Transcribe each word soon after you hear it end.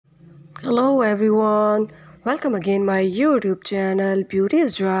Hello everyone, welcome again my YouTube channel Beauty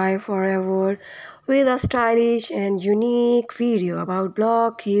is Dry Forever with a stylish and unique video about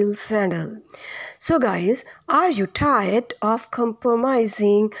block heel sandal. So guys, are you tired of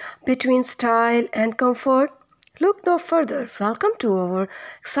compromising between style and comfort? Look no further. Welcome to our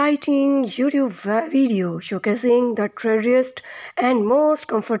exciting YouTube video showcasing the trendiest and most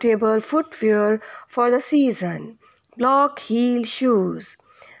comfortable footwear for the season. Block heel shoes.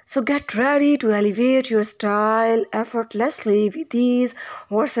 So get ready to elevate your style effortlessly with these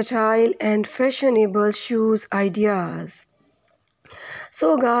versatile and fashionable shoes ideas.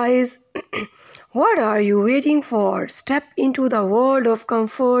 So guys, what are you waiting for? Step into the world of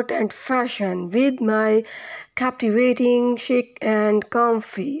comfort and fashion with my captivating, chic and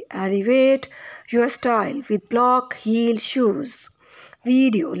comfy. Elevate your style with block heel shoes.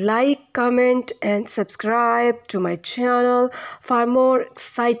 Video, like, comment and subscribe to my channel for more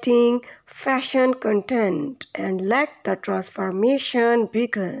exciting fashion content, and let the transformation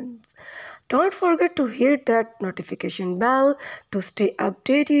begin. Don't forget to hit that notification bell to stay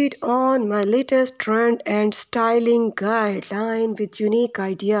updated on my latest trend and styling guideline with unique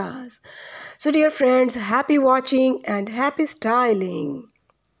ideas. So dear friends, happy watching and happy styling.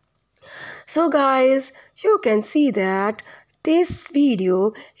 So guys, you can see that this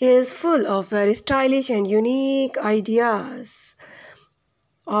video is full of very stylish and unique ideas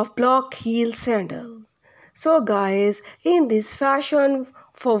of block heel sandal. So guys, in this fashion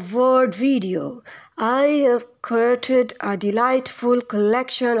forward video, I have created a delightful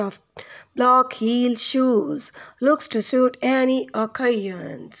collection of block heel shoes, looks to suit any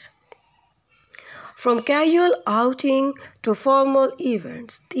occasions. From casual outing to formal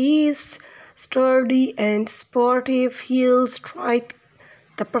events, these sturdy and sportive heels strike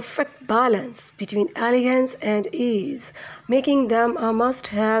the perfect balance between elegance and ease, making them a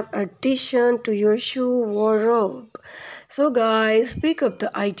must-have addition to your shoe wardrobe. So guys, pick up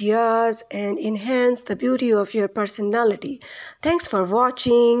the ideas and enhance the beauty of your personality. Thanks for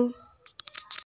watching.